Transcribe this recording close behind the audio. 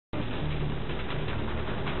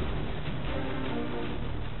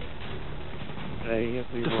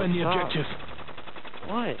Defend the objective.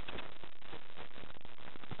 What?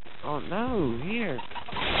 Oh no, here.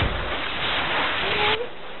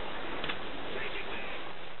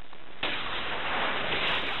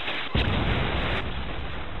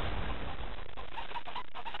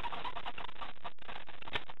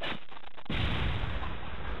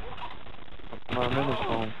 My minute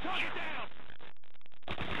phone.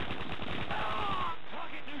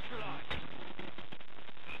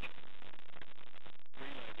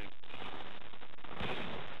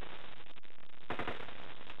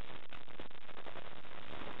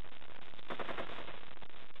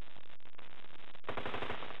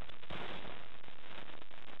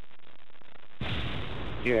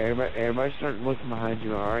 Yeah, everybody start looking behind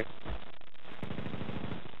you, alright?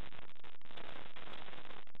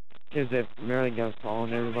 Is that Maryland guns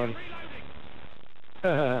following everybody?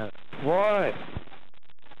 What?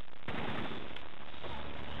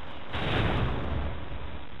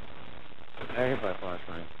 I hit my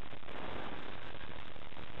flashlight.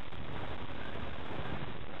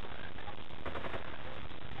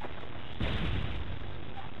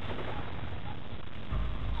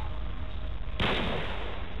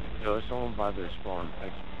 Yo, there's someone by their spawn.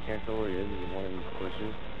 I can't tell where he is. He's one of these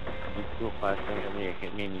bushes. You do a flashbang at me, it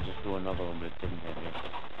hit me, and you just do another one, but it didn't hit me.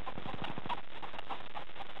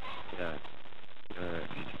 Yeah.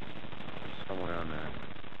 Somewhere on there.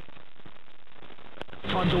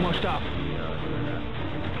 Time's almost up.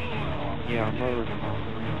 Yeah, I'm over.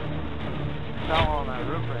 Fell on that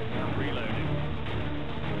roof right now. Reloading.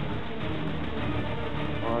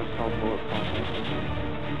 Oh, it's called bullet contact.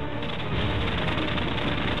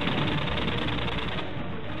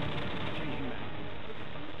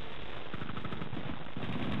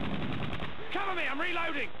 Cover me, I'm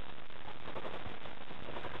reloading!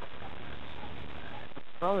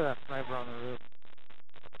 Probably that sniper on the roof.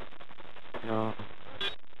 No.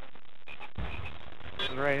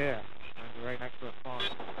 It's right here. It's right next to the spawn. He's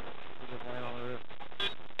just laying on the roof.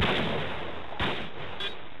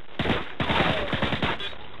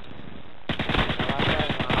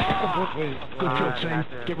 Good job, team.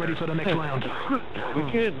 Get ready for the next round. We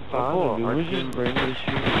couldn't find him. We just bring this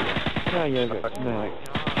shit. Yeah, y'all got smacked.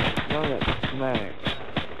 Y'all got smacked.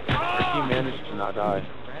 Our team managed to not die.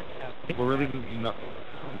 We're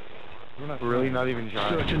really not even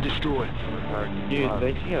trying. Search and destroy. Dude,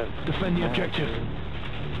 they can't. Defend the objective.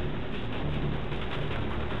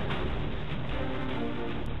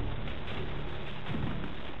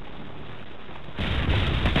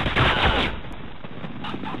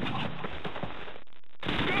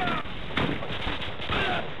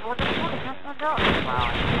 What the fuck? That's not going. Wow.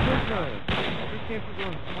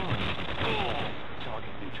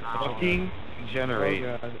 Fucking generate.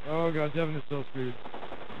 Oh god, Devin is so screwed.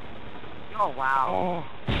 Oh wow. Oh.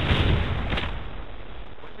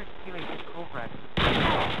 What's this feeling? It's cool, Brett.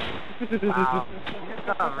 Wow. You just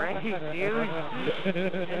got raised, dude. You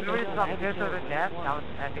just got pissed over death. That was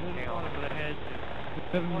epic fail.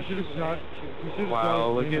 Devin, you should have shot.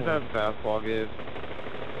 Wow, look at that fastball game.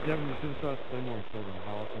 Devin, you should have shot Claymore and killed him.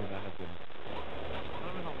 How awesome would that have been?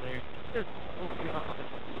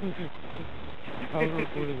 I was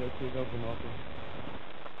recording that too. That would have been awesome.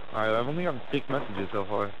 Alright, I've only gotten 6 messages so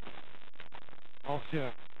far. Oh yeah,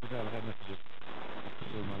 I forgot I had messages.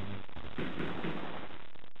 Just remind me.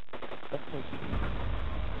 That's so stupid.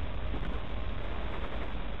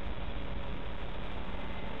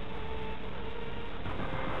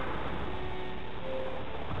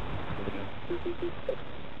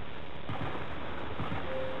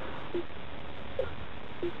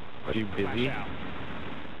 Are you busy?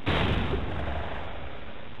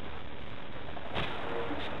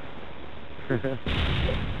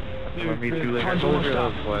 Dude, me too late. Time's almost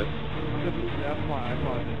up. What? That's my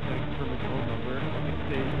iPod. It's like from its phone number. It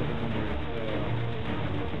stays for the number.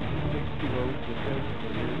 It's 620.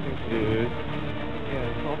 Dude.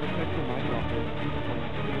 Yeah, it's all the text from my office.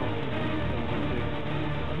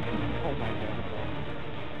 Oh my god.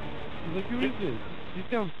 He's like, who is this? He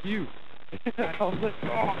sounds cute. I was like,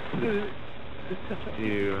 oh.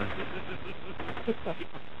 Dude.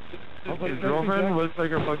 His girlfriend looks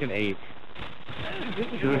like her fucking 8.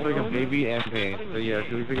 She looks like a baby and pain. But yeah,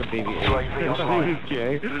 she looks like a baby 8.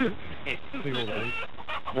 Okay.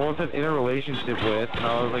 Well, it's in a relationship with, and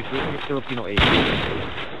I was like, she looks like a Filipino 8.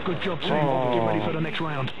 Good job, team. Get ready for the next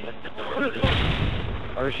round.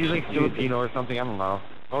 Or she's like Filipino or something, I don't know.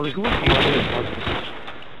 I was like, who is this?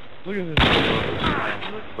 Look at this.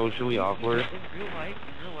 Socially awkward. In real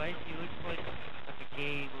life, he looks like a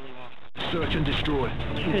gay Willy Wonka. Search and destroy.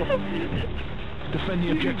 Defend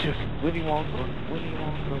the objective. Willy Wonka. Willy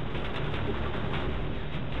Wonka.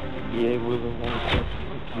 Yeah, we're the ones.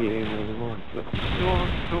 Yeah, we're the ones.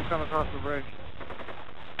 Two come across the bridge.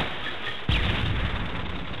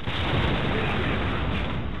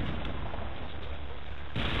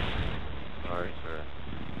 Sorry, sir.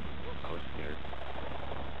 I was scared.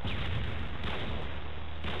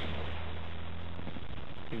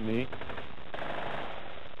 Me?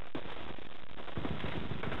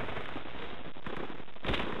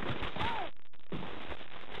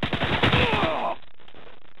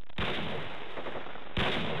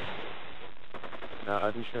 No,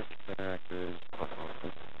 I do check the character is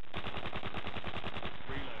awesome.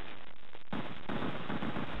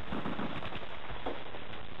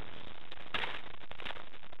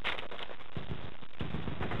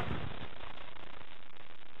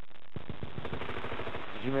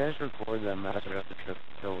 Did you manage to record that match I got the trip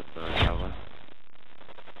to kill with the javelin?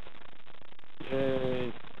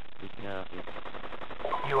 Yay! Yeah.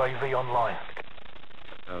 UAV online.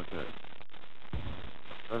 That was good.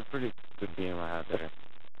 That was a pretty good game I had there.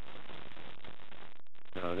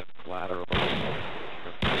 You know, the collateral.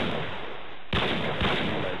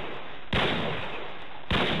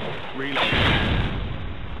 Reload.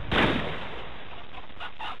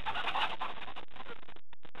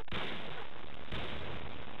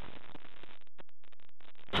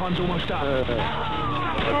 Time's almost up.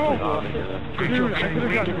 Good job, King.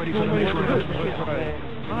 Get ready for the next round.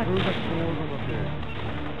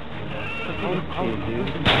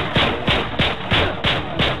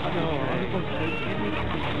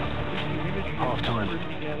 Half time.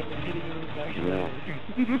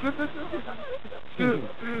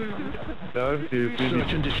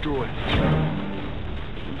 Search and destroy.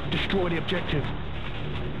 Destroy the objective.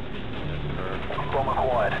 Bomb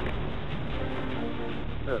acquired.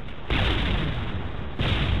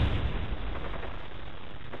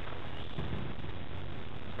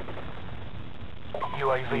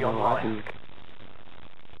 UAV online.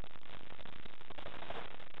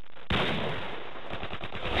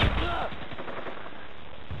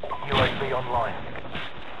 UAV online.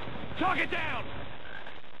 Target down!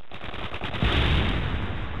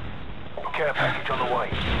 Care package on the way.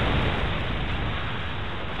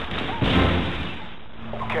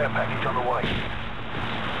 Care package on the way.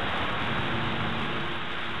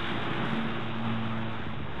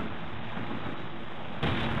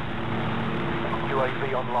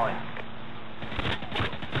 UAV online.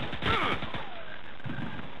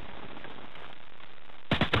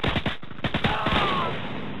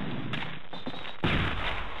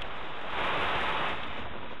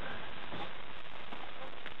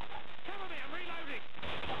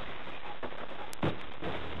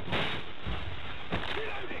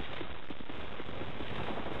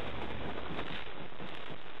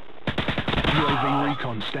 UAV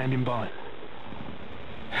recon standing by.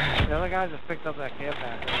 The other guys just picked up that care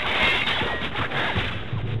pack.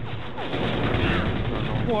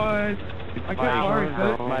 What? I kept firing,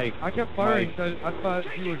 so Mike, I kept firing, so I thought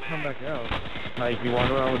he would come back out. Mike, you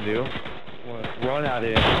wonder what I would do? What? Run at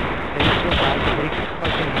it, take his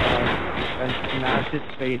fucking and smash his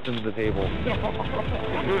face into the table. Your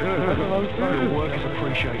work is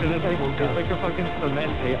appreciated. It's like a fucking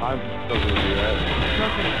cement tape. I'm still gonna do that.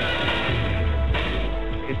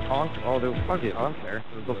 It's honk. Oh, fuck it. I don't care.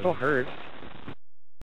 They'll still hurt.